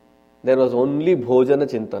there was only Bhojana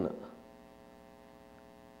Chintana.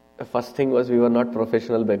 The first thing was we were not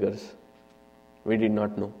professional beggars. We did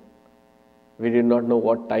not know. We did not know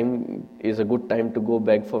what time is a good time to go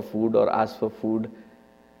beg for food or ask for food.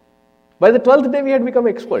 By the 12th day, we had become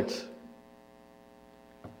experts.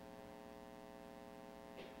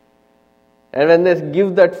 And when they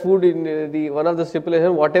give that food in one of the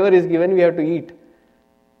stipulations, whatever is given, we have to eat.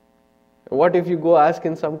 What if you go ask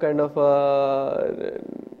in some kind of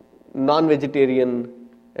non-vegetarian,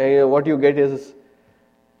 what you get is...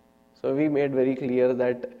 So we made very clear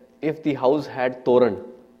that if the house had toran,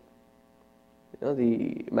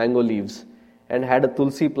 the mango leaves, and had a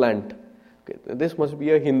tulsi plant, okay, this must be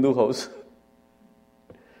a Hindu house.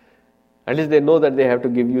 At least they know that they have to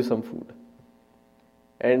give you some food.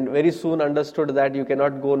 And very soon understood that you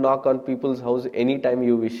cannot go knock on people's house anytime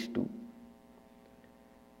you wish to.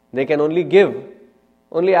 They can only give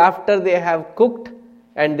only after they have cooked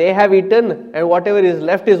and they have eaten, and whatever is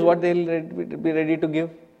left is what they will be ready to give.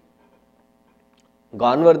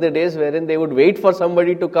 Gone were the days wherein they would wait for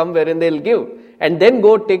somebody to come wherein they will give and then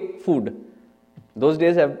go take food. Those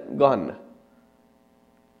days have gone.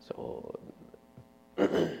 So,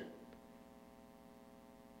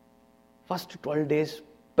 first 12 days,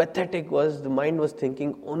 pathetic was, the mind was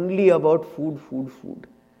thinking only about food.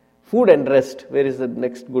 Food and rest. Where is the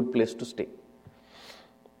next good place to stay?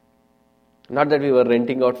 Not that we were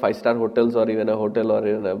renting out 5-star hotels or even a hotel or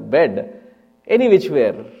even a bed, any which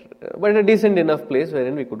where, but a decent enough place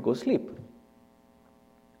wherein we could go sleep.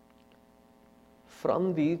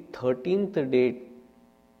 From the 13th day,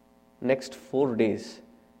 next 4 days,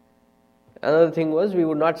 another thing was we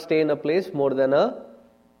would not stay in a place more than a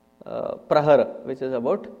prahara, which is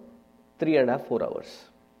about 3.5-4 hours.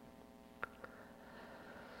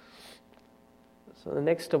 So the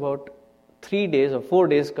next about 3 days or 4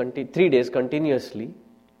 days, 3 days continuously,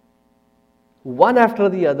 one after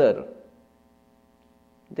the other,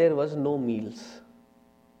 there was no meals.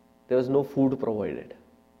 There was no food provided.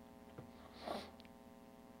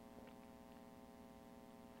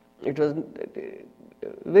 It was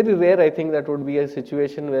very rare, I think, that would be a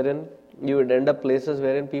situation wherein you would end up places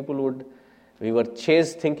wherein we were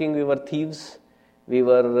chased thinking we were thieves. There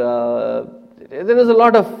was a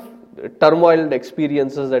lot of turmoil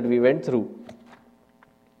experiences that we went through.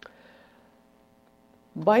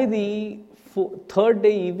 By the 3rd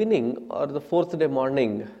day evening or the 4th day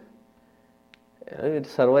morning,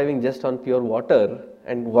 surviving just on pure water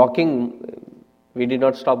and walking, we did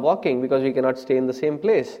not stop walking because we cannot stay in the same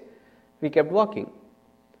place. We kept walking.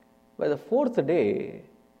 By the 4th day,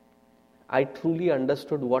 I truly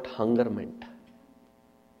understood what hunger meant.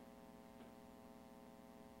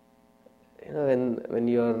 When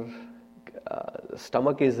your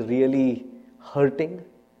stomach is really hurting,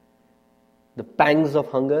 the pangs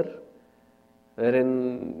of hunger,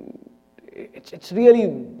 wherein it's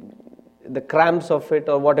really the cramps of it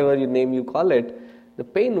or whatever you call it, the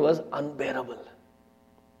pain was unbearable.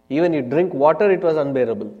 Even you drink water, it was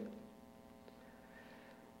unbearable.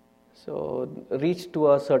 So reached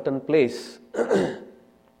to a certain place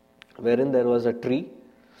wherein there was a tree.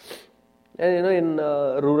 And in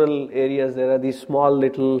rural areas there are these small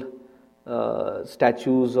little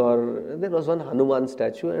statues, or there was one Hanuman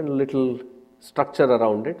statue and a little structure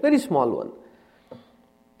around it, very small one.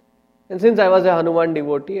 And since I was a Hanuman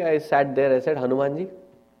devotee, I sat there, I said, Hanumanji,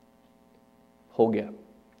 ho gaya.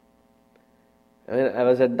 I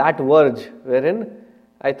was at that verge wherein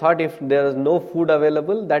I thought if there was no food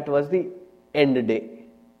available, that was the end day.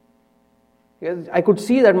 Because I could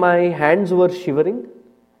see that my hands were shivering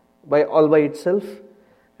all by itself,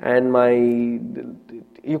 and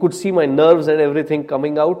you could see my nerves and everything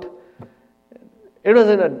coming out. It was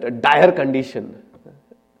in a dire condition.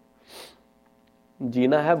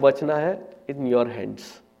 Jeena hai, bachna hai, in your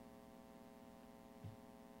hands.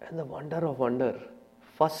 And the wonder of wonder,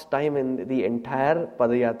 first time in the entire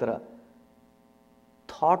Padayatra,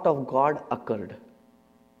 thought of God occurred.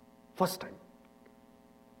 First time.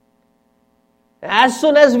 As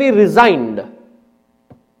soon as we resigned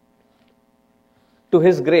to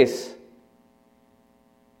His grace,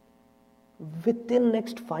 within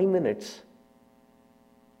next 5 minutes,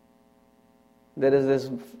 there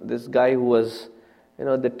is this guy who was,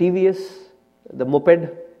 the TVS, the moped,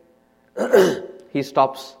 he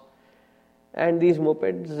stops. And these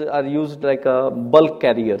mopeds are used like bulk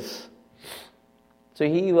carriers. So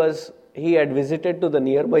he had visited to the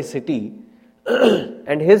nearby city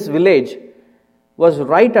and his village was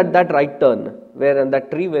right at that right turn, where on that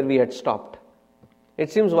tree where we had stopped.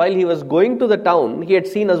 It seems while he was going to the town, he had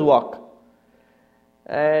seen us walk.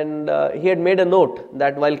 And he had made a note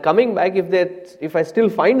that while coming back, if I still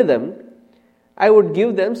find them, I would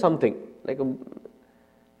give them something.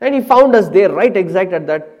 And he found us there, right exact at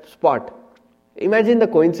that spot. Imagine the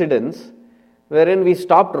coincidence wherein we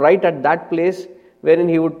stopped right at that place wherein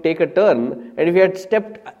he would take a turn, and if he had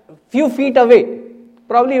stepped a few feet away,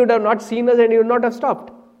 probably he would have not seen us and he would not have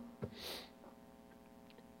stopped.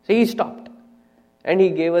 So he stopped and he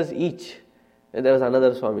gave us each, and there was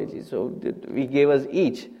another Swamiji, so he gave us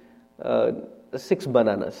each 6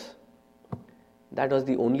 bananas. That was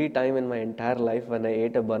the only time in my entire life when I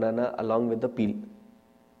ate a banana along with the peel.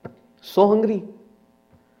 So hungry.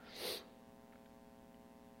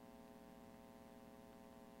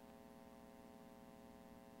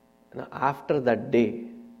 Now, after that day,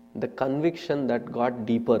 the conviction that got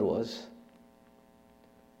deeper was,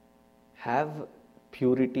 have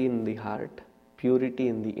purity in the heart, purity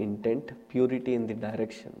in the intent, purity in the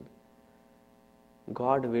direction.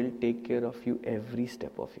 God will take care of you every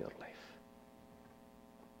step of your life.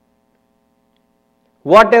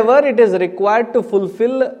 Whatever it is required to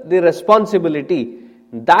fulfill the responsibility,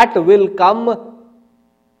 that will come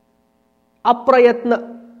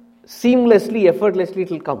aprayatna, seamlessly, effortlessly it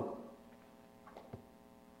will come.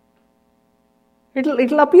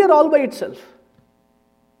 It'll appear all by itself.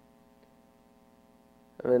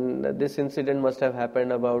 This incident must have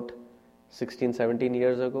happened about 16, 17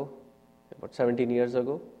 years ago. About 17 years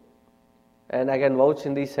ago. And I can vouch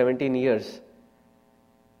in these 17 years,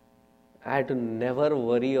 I had to never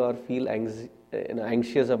worry or feel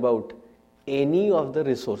anxious about any of the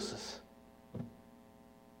resources.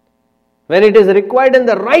 When it is required in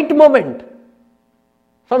the right moment,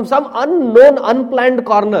 from some unknown, unplanned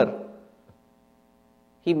corner,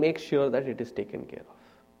 he makes sure that it is taken care of.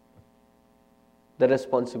 The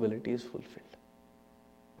responsibility is fulfilled.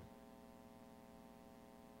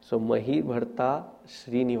 So, Mahi Bharta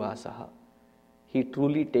Srinivasaha. He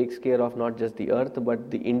truly takes care of not just the earth,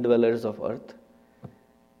 but the indwellers of earth.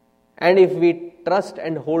 And if we trust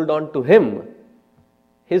and hold on to him,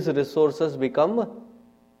 his resources become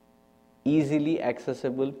easily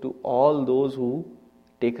accessible to all those who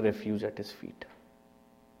take refuge at his feet.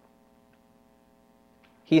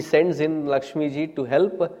 He sends in Lakshmi ji to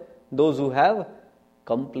help those who have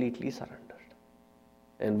completely surrendered.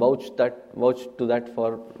 And vouch to that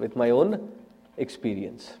with my own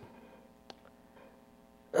experience.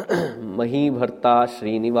 Mahi Bharta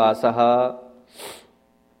Srinivasaha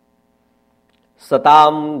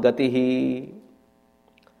Satam Gatihi.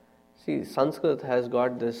 See, Sanskrit has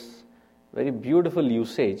got this very beautiful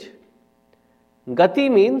usage. Gati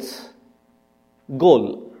means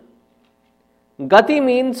goal. Gati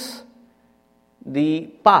means the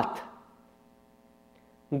path.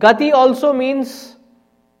 Gati also means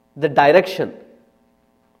the direction.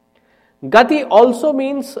 Gati also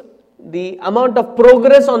means the amount of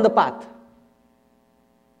progress on the path.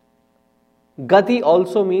 Gati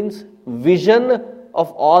also means vision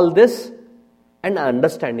of all this and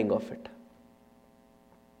understanding of it.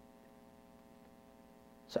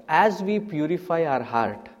 So as we purify our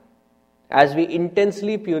heart, as we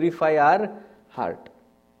intensely purify our heart,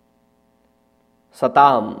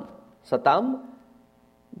 Satam,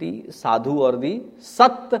 the sadhu or the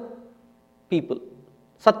Sat people,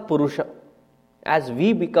 Sat Purusha. As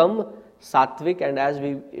we become sattvic and as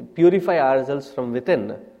we purify ourselves from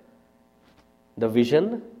within, the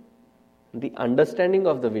vision, the understanding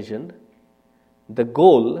of the vision, the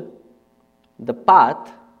goal, the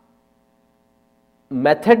path,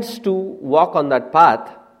 methods to walk on that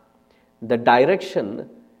path, the direction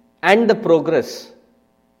and the progress,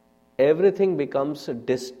 everything becomes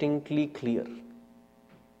distinctly clear.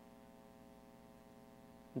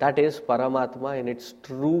 That is Paramatma in its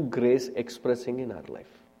true grace expressing in our life.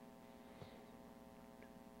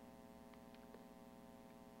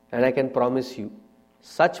 And I can promise you,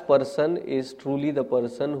 such person is truly the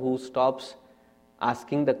person who stops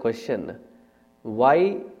asking the question,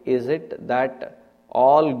 why is it that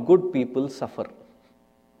all good people suffer?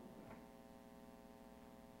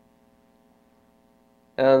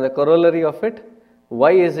 And the corollary of it,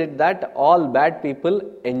 why is it that all bad people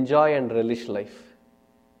enjoy and relish life?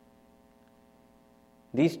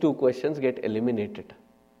 These two questions get eliminated.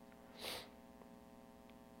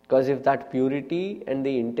 Because if that purity and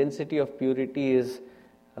the intensity of purity is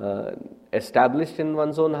established in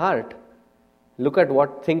one's own heart, look at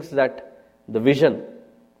what things that the vision,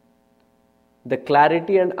 the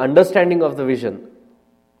clarity and understanding of the vision,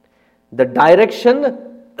 the direction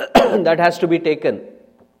that has to be taken,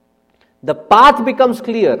 the path becomes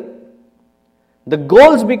clear, the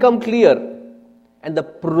goals become clear, and the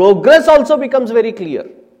progress also becomes very clear.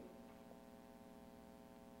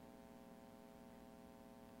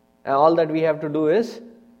 And all that we have to do is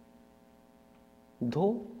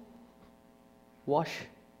wash.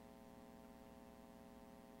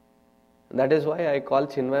 That is why I call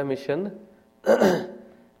Chinmay Mission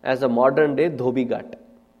as a modern day Dhobi Ghat.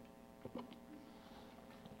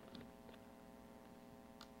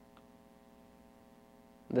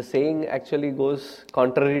 The saying actually goes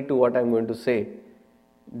contrary to what I am going to say.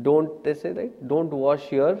 They say, right? Don't wash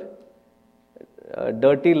your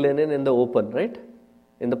dirty linen in the open, right?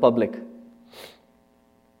 In the public.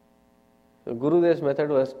 So Gurudev's method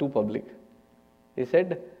was too public. He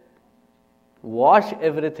said, wash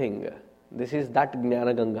everything. This is that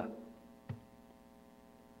Jnana Ganga.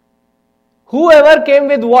 Whoever came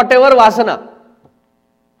with whatever vasana,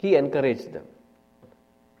 he encouraged them.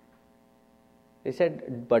 He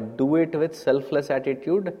said, but do it with selfless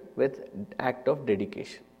attitude, with act of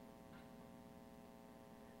dedication.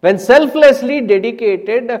 When selflessly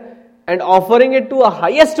dedicated and offering it to a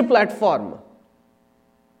highest platform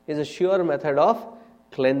is a sure method of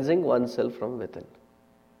cleansing oneself from within.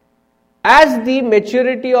 As the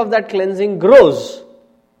maturity of that cleansing grows,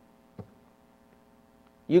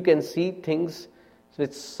 you can see things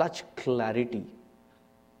with such clarity.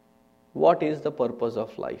 What is the purpose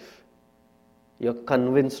of life? You're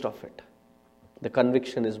convinced of it. The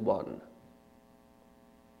conviction is born.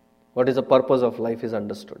 What is the purpose of life is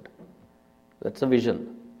understood. That's a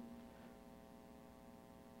vision.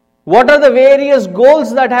 What are the various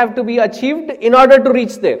goals that have to be achieved in order to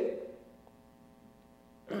reach there?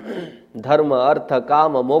 Dharma, Artha,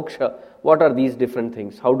 Kama, Moksha. What are these different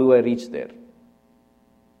things? How do I reach there?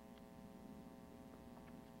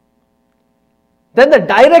 Then the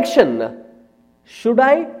direction, should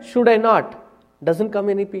I not, doesn't come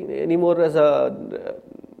anymore as a...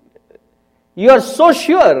 You are so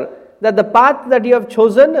sure that the path that you have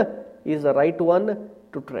chosen is the right one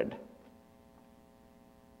to tread.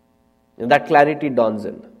 And that clarity dawns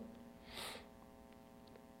in.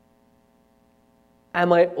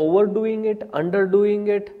 Am I overdoing it, underdoing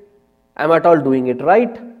it? Am I at all doing it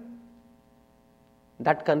right?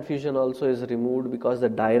 That confusion also is removed because the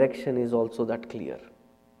direction is also that clear.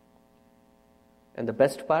 And the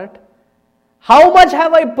best part, how much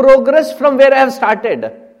have I progressed from where I have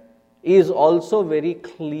started is also very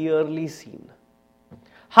clearly seen.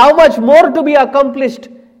 How much more to be accomplished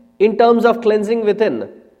in terms of cleansing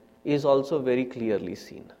within is also very clearly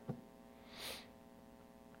seen.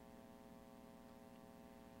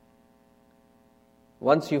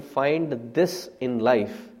 Once you find this in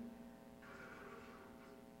life,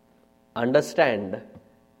 understand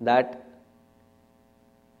that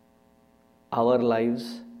our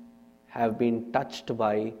lives have been touched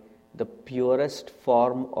by the purest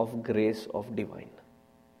form of grace of divine.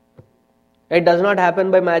 It does not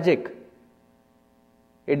happen by magic.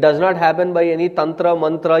 It does not happen by any tantra,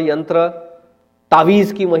 mantra, yantra,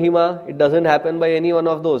 taviz ki mahima. It doesn't happen by any one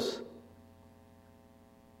of those.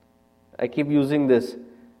 I keep using this.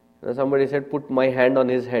 Somebody said, put my hand on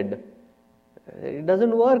his head. It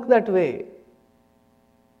doesn't work that way.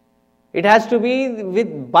 It has to be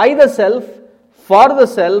by the self, for the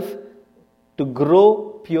self, to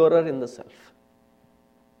grow purer in the self.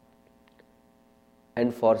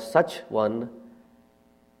 And for such one,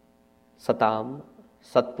 Satam,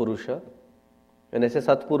 Satpurusha. When I say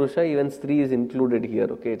Satpurusha, even Stri is included here,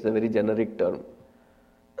 okay? It's a very generic term.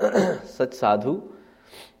 Such sadhu,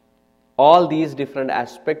 all these different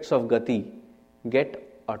aspects of gati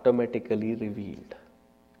get automatically revealed.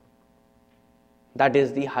 That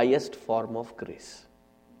is the highest form of grace.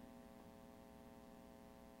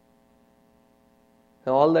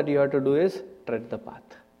 Now all that you have to do is tread the path.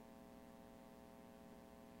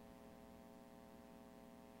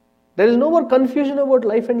 There is no more confusion about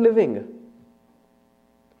life and living.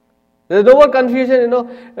 There is no more confusion,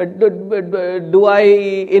 do I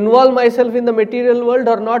involve myself in the material world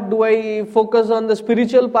or not? Do I focus on the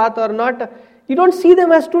spiritual path or not? You don't see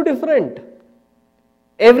them as two different.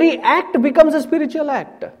 Every act becomes a spiritual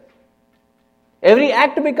act. Every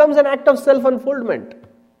act becomes an act of self-unfoldment.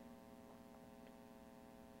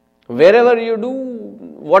 Wherever you do,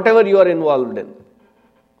 whatever you are involved in.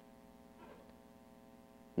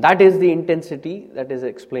 That is the intensity that is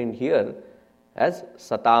explained here as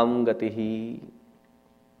Satam Gatihi.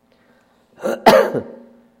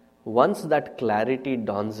 Once that clarity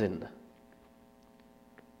dawns in,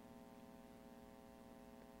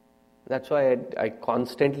 that's why I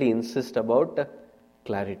constantly insist about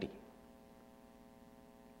clarity.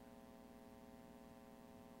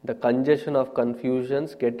 The congestion of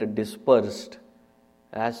confusions get dispersed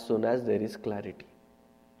as soon as there is clarity.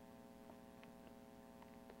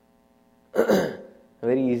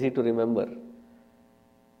 Very easy to remember.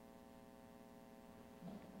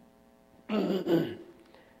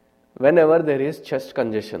 Whenever there is chest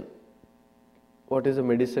congestion, what is the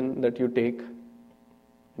medicine that you take?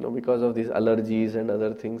 Because of these allergies and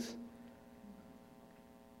other things.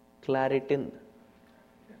 Claritin.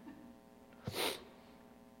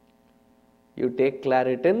 You take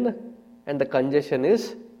Claritin and the congestion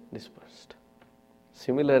is dispersed.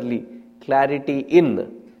 Similarly, clarity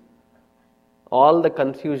in, all the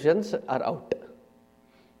confusions are out.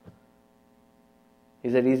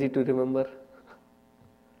 Is that easy to remember?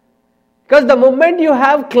 Because the moment you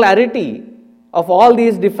have clarity of all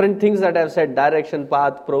these different things that I have said, direction,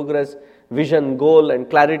 path, progress, vision, goal, and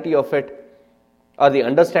clarity of it, or the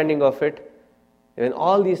understanding of it, when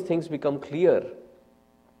all these things become clear,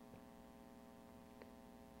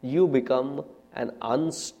 you become an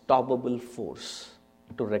unstoppable force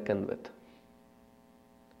to reckon with.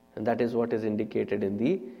 And that is what is indicated in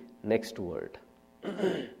the next word.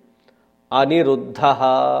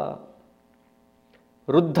 Aniruddhaha.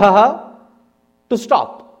 Ruddhaha, to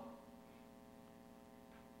stop.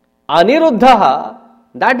 Aniruddhaha,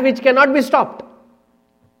 that which cannot be stopped.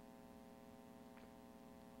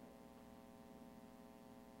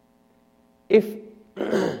 If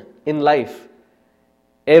in life,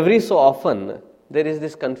 every so often, there is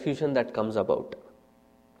this confusion that comes about.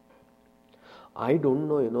 I don't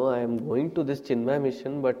know, I am going to this Chinmaya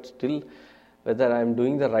mission, but still whether I am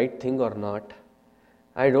doing the right thing or not.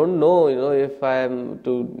 I don't know, if I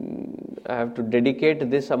have to dedicate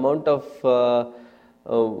this amount of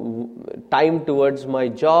time towards my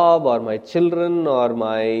job or my children or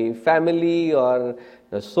my family, or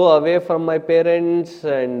so away from my parents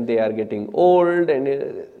and they are getting old,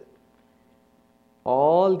 and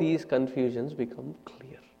all these confusions become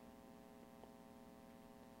clear.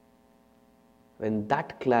 When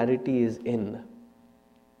that clarity is in,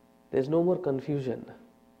 there is no more confusion.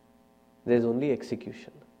 There is only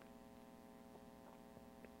execution.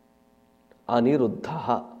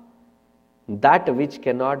 Aniruddhaha. That which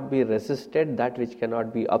cannot be resisted, that which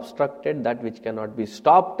cannot be obstructed, that which cannot be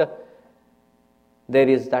stopped. There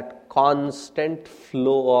is that constant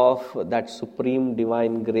flow of that supreme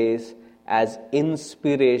divine grace as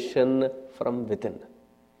inspiration from within.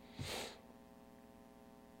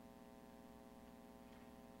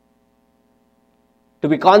 To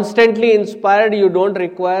be constantly inspired, you don't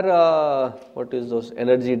require, those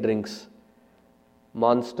energy drinks?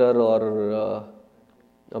 Monster or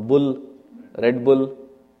a Bull, Red Bull,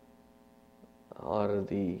 or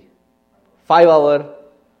the 5-hour.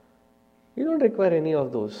 You don't require any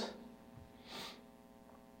of those.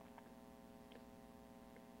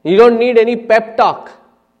 You don't need any pep talk.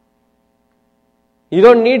 You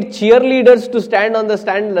don't need cheerleaders to stand on the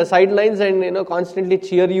sidelines and constantly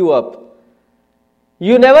cheer you up.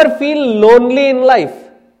 You never feel lonely in life.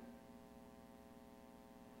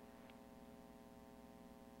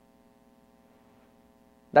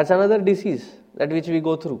 That's another disease that which we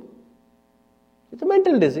go through. It's a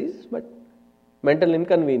mental disease, but mental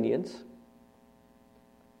inconvenience.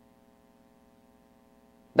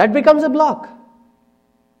 That becomes a block.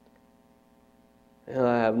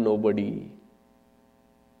 I have nobody.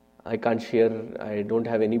 I can't share. I don't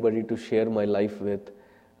have anybody to share my life with.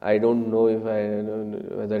 I don't know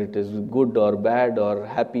whether it is good or bad or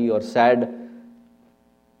happy or sad.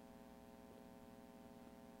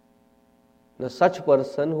 Now, such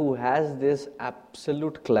person who has this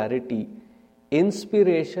absolute clarity,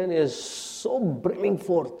 inspiration is so brimming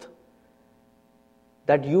forth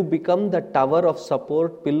that you become the tower of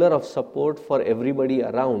support, pillar of support for everybody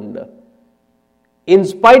around. In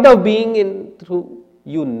spite of being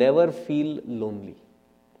you never feel lonely.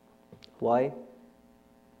 Why?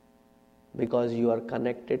 Because you are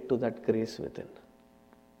connected to that grace within.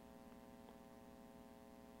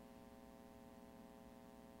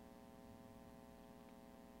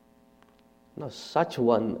 Now, such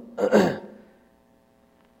one,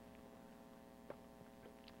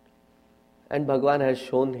 and Bhagavan has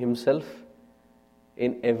shown himself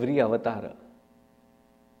in every avatara.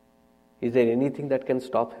 Is there anything that can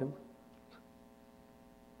stop him?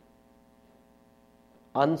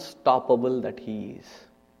 Unstoppable that he is.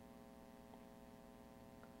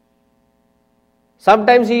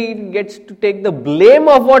 Sometimes he gets to take the blame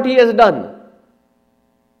of what he has done.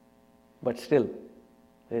 But still,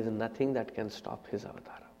 there is nothing that can stop his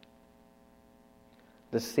avatara.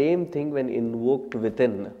 The same thing when invoked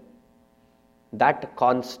within, that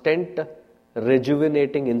constant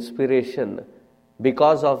rejuvenating inspiration,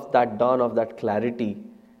 because of that dawn of that clarity,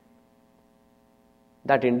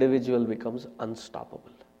 that individual becomes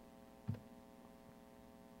unstoppable.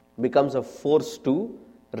 Becomes a force to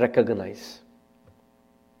recognize.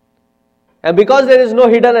 And because there is no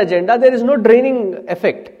hidden agenda, there is no draining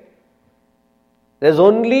effect. There is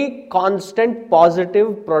only constant,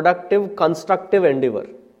 positive, productive, constructive endeavor.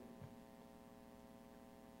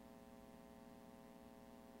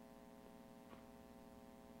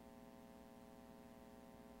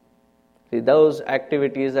 See, those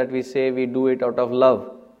activities that we say we do it out of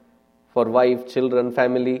love for wife, children,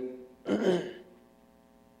 family.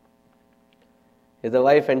 If the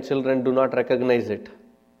wife and children do not recognize it,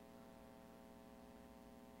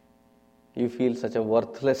 you feel such a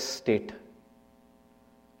worthless state.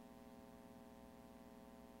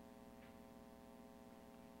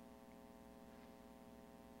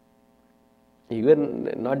 Even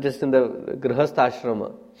not just in the Grihastha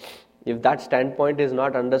ashrama, if that standpoint is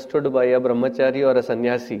not understood by a brahmachari or a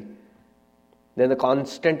sannyasi, then the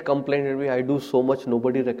constant complaint will be, I do so much,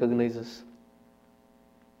 nobody recognizes.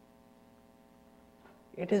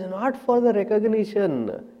 It is not for the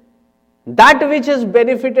recognition. That which has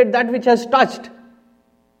benefited, that which has touched,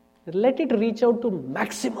 let it reach out to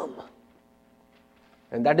maximum.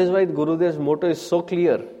 And that is why Gurudev's motto is so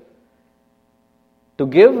clear. To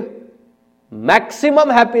give maximum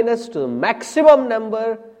happiness to the maximum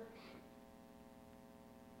number.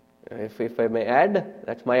 If I may add,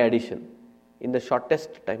 that's my addition. In the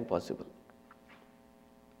shortest time possible.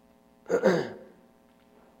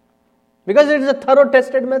 Because it is a thorough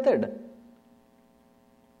tested method.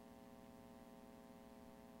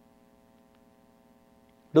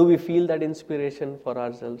 Do we feel that inspiration for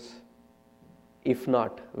ourselves? If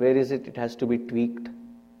not, where is it? It has to be tweaked.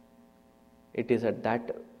 It is at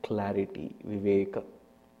that clarity, viveka.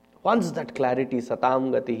 Once that clarity,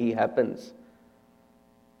 satam gatihi, happens,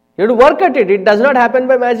 you have to work at it. It does not happen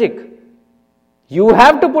by magic. You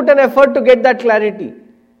have to put an effort to get that clarity.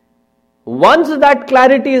 Once that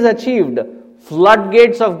clarity is achieved,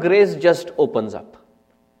 floodgates of grace just opens up.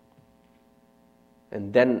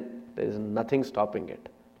 And then there is nothing stopping it.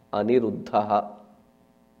 Aniruddhaha.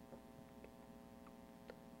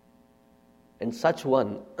 And such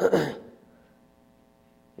one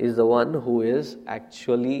is the one who is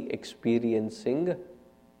actually experiencing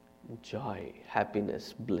joy,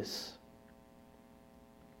 happiness, bliss,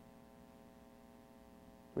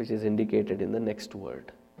 which is indicated in the next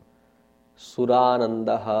word.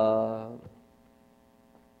 Suranandaha.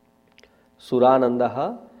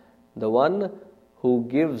 Suranandaha, the one who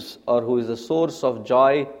gives or who is the source of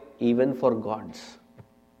joy even for gods.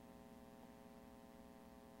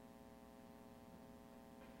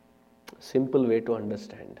 Simple way to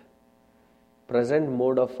understand. Present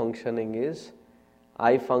mode of functioning is,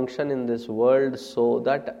 I function in this world so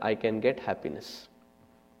that I can get happiness.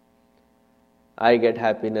 I get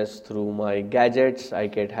happiness through my gadgets, I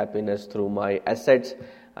get happiness through my assets,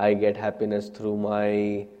 I get happiness through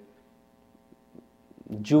my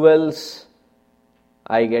jewels,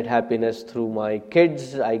 I get happiness through my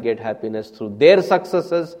kids, I get happiness through their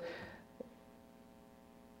successes.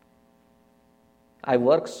 I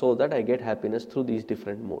work so that I get happiness through these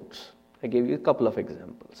different modes. I gave you a couple of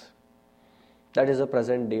examples. That is a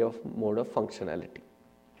present day of mode of functionality.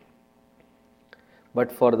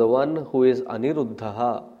 But for the one who is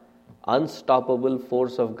aniruddhaha, unstoppable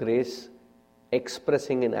force of grace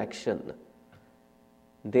expressing in action,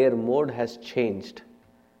 their mode has changed.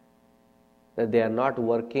 That they are not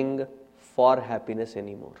working for happiness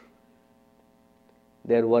anymore.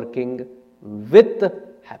 They are working with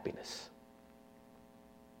happiness.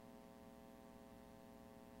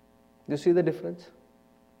 Do you see the difference?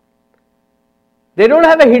 They don't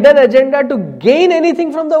have a hidden agenda to gain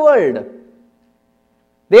anything from the world.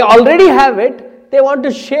 They already have it. They want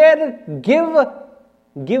to share,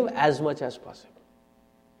 give as much as possible.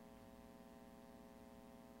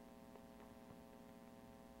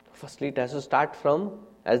 Firstly, it has to start from,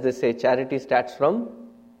 as they say, charity starts from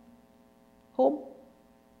home.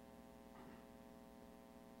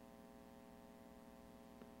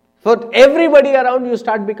 For everybody around you,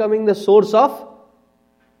 start becoming the source of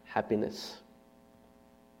happiness.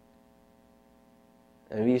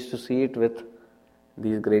 And we used to see it with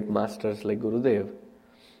these great masters like Gurudev,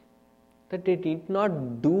 that they did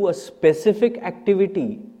not do a specific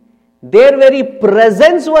activity. Their very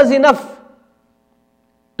presence was enough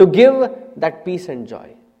to give that peace and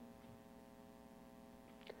joy.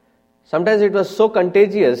 Sometimes it was so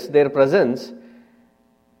contagious, their presence,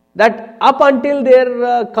 that up until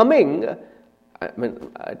their coming,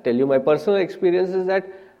 I tell you my personal experience is that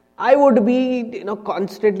I would be,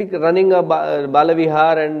 constantly running a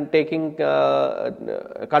Balavihar and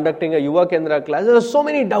conducting a Yuva Kendra class. There were so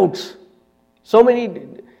many doubts, so many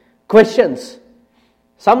questions.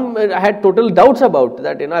 Some I had total doubts about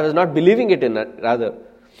that, I was not believing it in rather.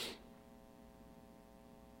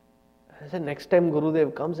 I said, next time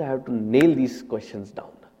Gurudev comes, I have to nail these questions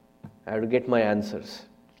down. I have to get my answers.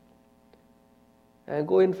 I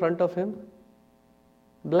go in front of him,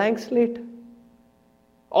 blank slate.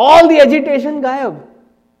 All the agitation gayab.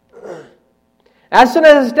 As soon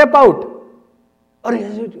as I step out,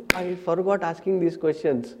 I forgot asking these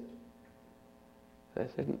questions. I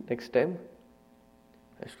said, next time,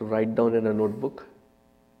 I have to write down in a notebook.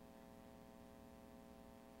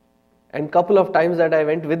 And couple of times that I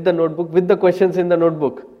went with the notebook, with the questions in the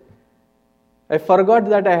notebook, I forgot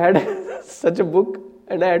that I had such a book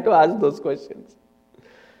and I had to ask those questions.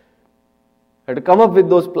 I had to come up with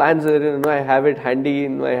those plans, I have it handy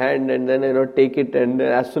in my hand and then, take it, and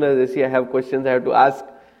as soon as I see I have questions, I have to ask,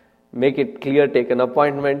 make it clear, take an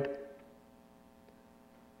appointment.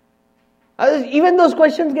 Even those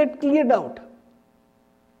questions get cleared out.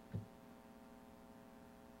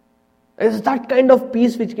 It's that kind of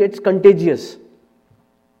peace which gets contagious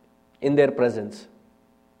in their presence.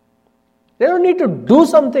 They don't need to do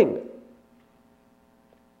something.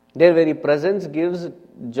 Their very presence gives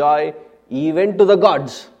joy even to the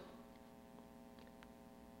gods.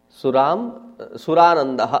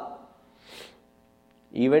 Suranandaha.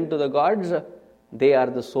 Even to the gods, they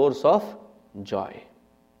are the source of joy.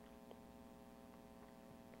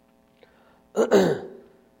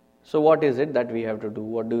 So what is it that we have to do?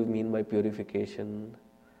 What do we mean by purification?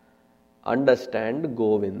 Understand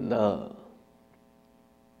Govinda.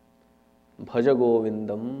 Bhaja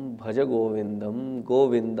Govindam, Bhaja Govindam,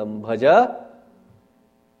 Govindam Bhaja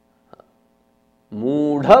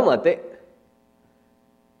Moodhamate.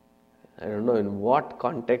 I don't know in what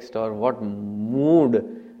context or what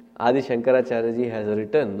mood Adi Shankaracharya ji has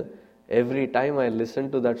written. Every time I listen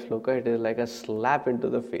to that shloka, it is like a slap into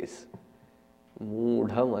the face.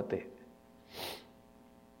 Moodhamate.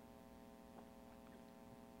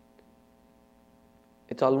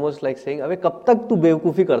 It's almost like saying, "Abhe kab tak tu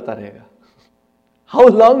bewkufi karta rahega?" How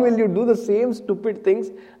long will you do the same stupid things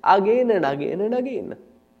again and again and again?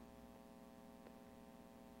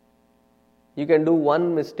 You can do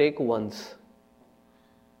one mistake once,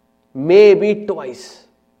 maybe twice.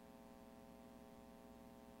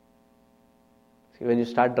 See, when you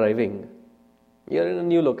start driving, you're in a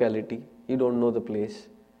new locality, you don't know the place,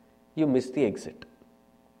 you miss the exit.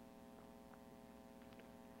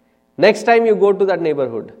 Next time you go to that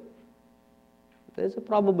neighborhood, there's a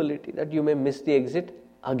probability that you may miss the exit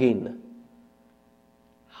again.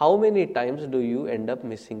 How many times do you end up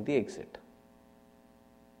missing the exit?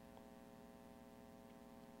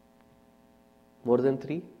 More than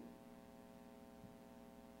 3?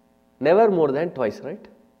 Never more than twice, right?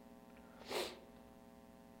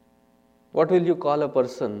 What will you call a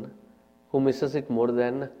person who misses it more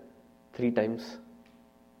than 3 times?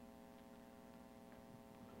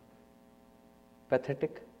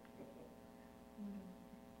 Pathetic.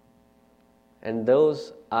 And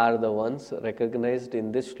those are the ones recognized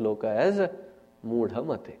in this shloka as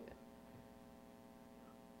Moodhamate.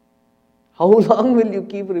 How long will you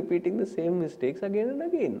keep repeating the same mistakes again and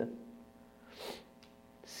again?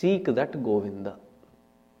 Seek that Govinda.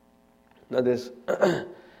 Now this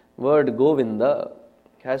word Govinda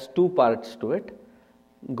has 2 parts to it.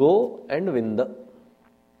 Go and Vinda.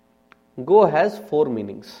 Go has 4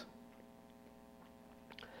 meanings.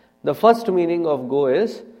 The first meaning of go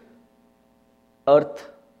is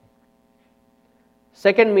earth.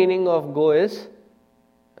 Second meaning of go is,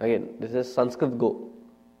 again, this is Sanskrit go,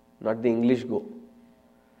 not the English go.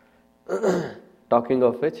 Talking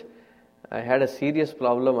of which, I had a serious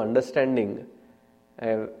problem understanding.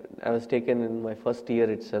 I was taken in my first year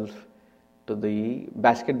itself to the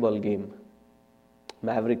basketball game,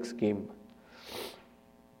 Mavericks game,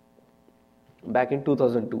 back in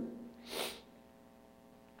 2002.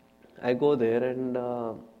 I go there and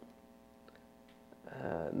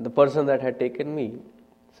the person that had taken me,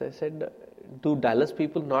 so I said, do Dallas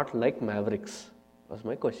people not like Mavericks? Was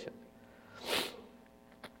my question.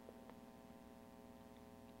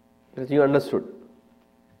 Because you understood.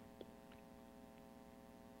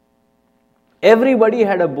 Everybody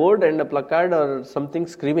had a board and a placard or something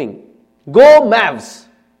screaming, "Go Mavs!"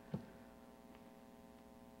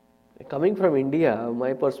 Coming from India,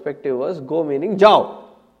 my perspective was go meaning jao.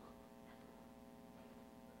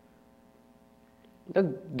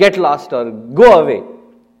 Get lost or go away.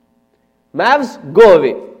 Mavs, go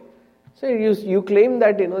away. So you claim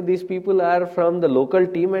that these people are from the local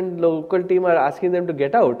team and the local team are asking them to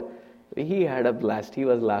get out. He had a blast. He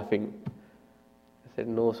was laughing. I said,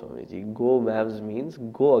 no, Swamiji, go Mavs means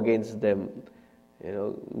go against them.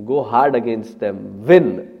 Go hard against them.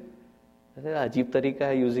 Win. I said, Ajib tarika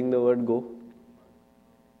hai using the word go.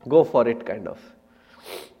 Go for it, kind of.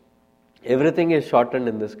 Everything is shortened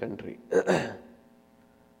in this country.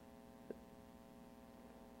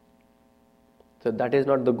 So that is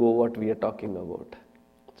not the go what we are talking about.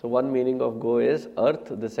 So one meaning of go is earth.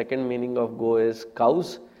 The second meaning of go is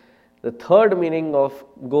cows. The third meaning of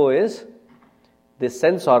go is the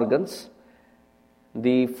sense organs.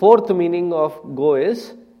 The fourth meaning of go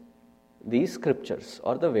is the scriptures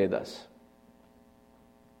or the Vedas.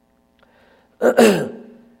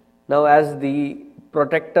 Now, as the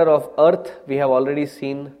protector of earth, we have already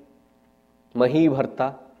seen Mahi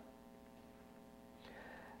Bharta.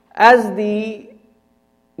 As the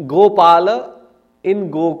Gopala in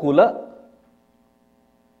Gokula,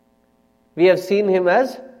 we have seen him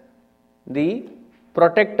as the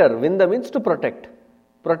protector. Vinda means to protect.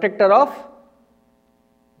 Protector of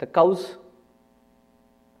the cows.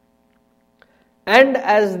 And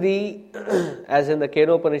as in the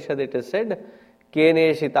Kenopanishad it is said,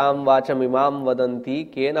 Kene shitam vacham imam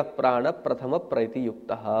vadanti kena prana prathama praiti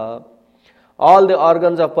yuktaha. All the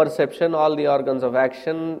organs of perception, all the organs of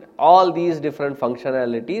action, all these different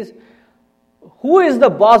functionalities, who is the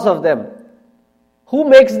boss of them? Who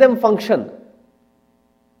makes them function?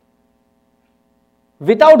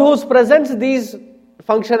 Without whose presence these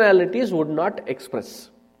functionalities would not express.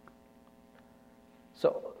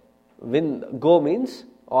 So, go means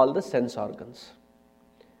all the sense organs.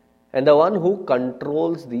 And the one who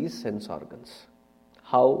controls these sense organs.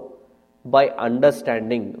 How? By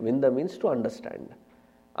understanding. Vinda means to understand.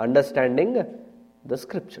 Understanding the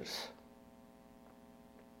scriptures.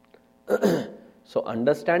 So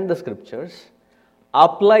understand the scriptures,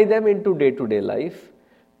 apply them into day-to-day life,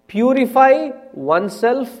 purify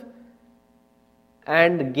oneself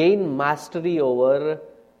and gain mastery over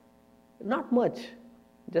not much,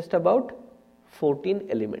 just about 14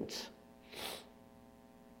 elements.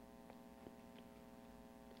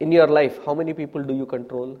 In your life, how many people do you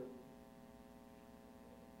control?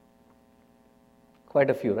 Quite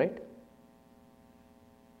a few, right?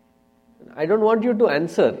 I don't want you to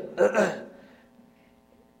answer.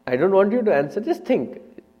 I don't want you to answer, just think.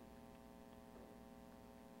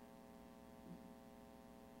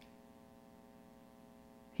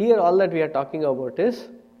 Here all that we are talking about is,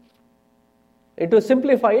 to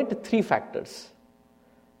simplify it, 3 factors.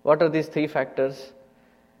 What are these 3 factors?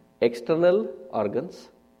 External organs,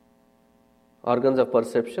 organs of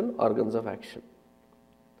perception, organs of action.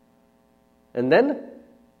 And then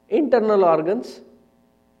internal organs,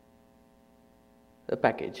 the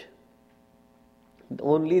package.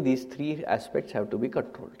 Only these 3 aspects have to be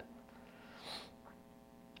controlled.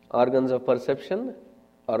 Organs of perception,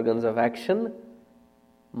 organs of action,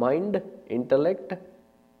 mind, intellect,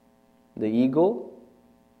 the ego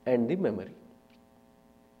and the memory.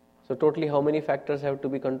 So totally how many factors have to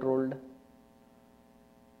be controlled?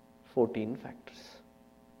 14 factors.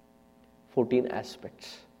 14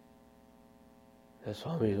 aspects.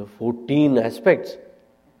 Swami, 14 aspects.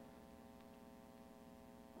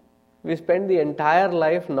 We spend the entire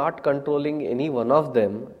life not controlling any one of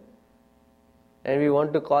them, and we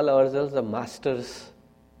want to call ourselves the masters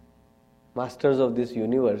of this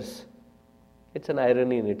universe. It's an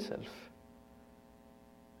irony in itself.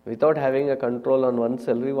 Without having a control on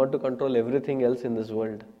oneself, we want to control everything else in this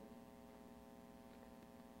world.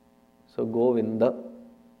 So Govinda,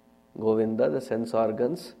 the sense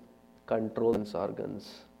organs, control sense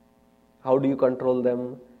organs. How do you control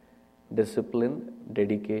them? Discipline,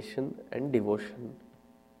 dedication and devotion.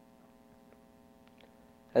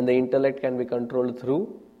 And the intellect can be controlled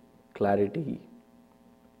through clarity.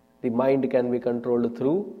 The mind can be controlled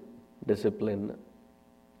through discipline.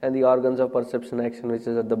 And the organs of perception action, which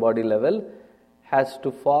is at the body level, has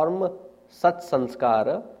to form sat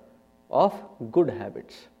sanskara of good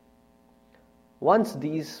habits. Once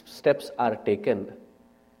these steps are taken,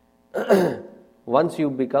 once you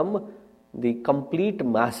become the complete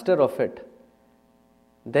master of it,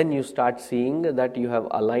 then you start seeing that you have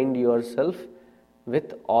aligned yourself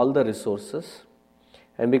with all the resources.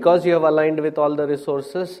 And because you have aligned with all the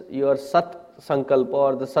resources, your Sat Sankalpa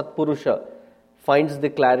or the Sat Purusha finds the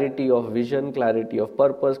clarity of vision, clarity of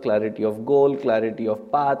purpose, clarity of goal, clarity of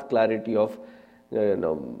path, clarity of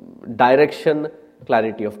direction,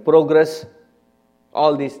 clarity of progress.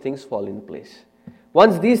 All these things fall in place.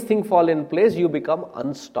 Once these things fall in place, you become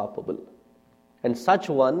unstoppable. And such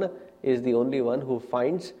one is the only one who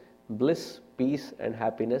finds bliss, peace and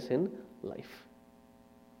happiness in life.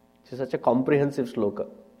 This is such a comprehensive sloka.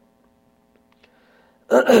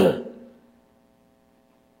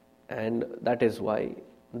 And that is why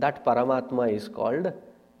that Paramatma is called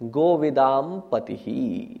Govidam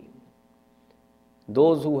Patihi.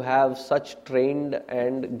 Those who have such trained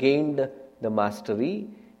and gained the mastery,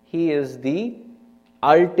 he is the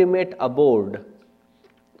ultimate abode,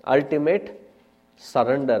 ultimate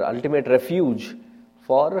surrender, ultimate refuge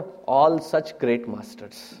for all such great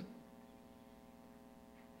masters.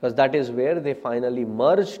 Because that is where they finally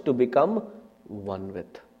merge to become one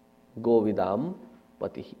with Govidam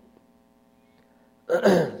Patihi.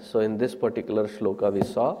 So in this particular shloka we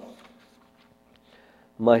saw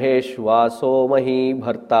Maheshvaso Mahi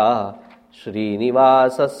Bharta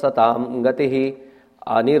Srinivasa Satam Gatihi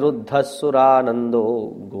Aniruddha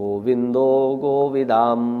Suranando Govindo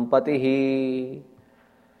Govidam Patihi.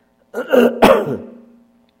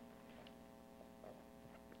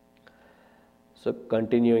 So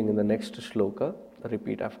continuing in the next shloka,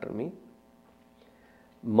 repeat after me.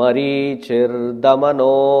 Marichir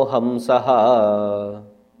damano hamsaha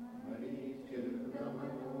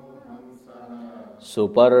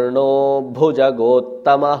Suparno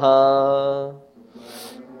bhujagotamaha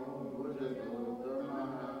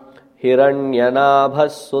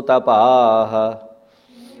Hiranyanabhasutapaha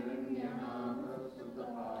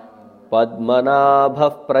Padmanabha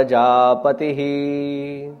Prajapatihi.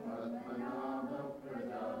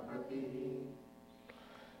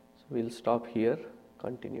 So we'll stop here,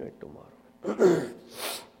 continue it tomorrow.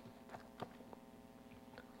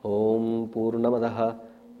 Om Purnamadaha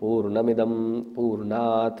Purnamidam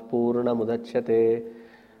Purnat Purnamudachyate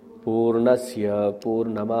Purnasya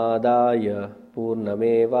Purnamadaya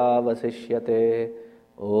Purnameva Vasishyate.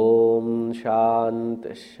 Om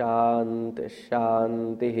Shanti Shanti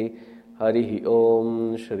Shanti. Harihi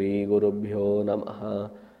Om Shri Gurubhyo Namaha.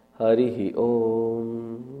 Harihi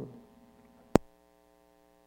Om.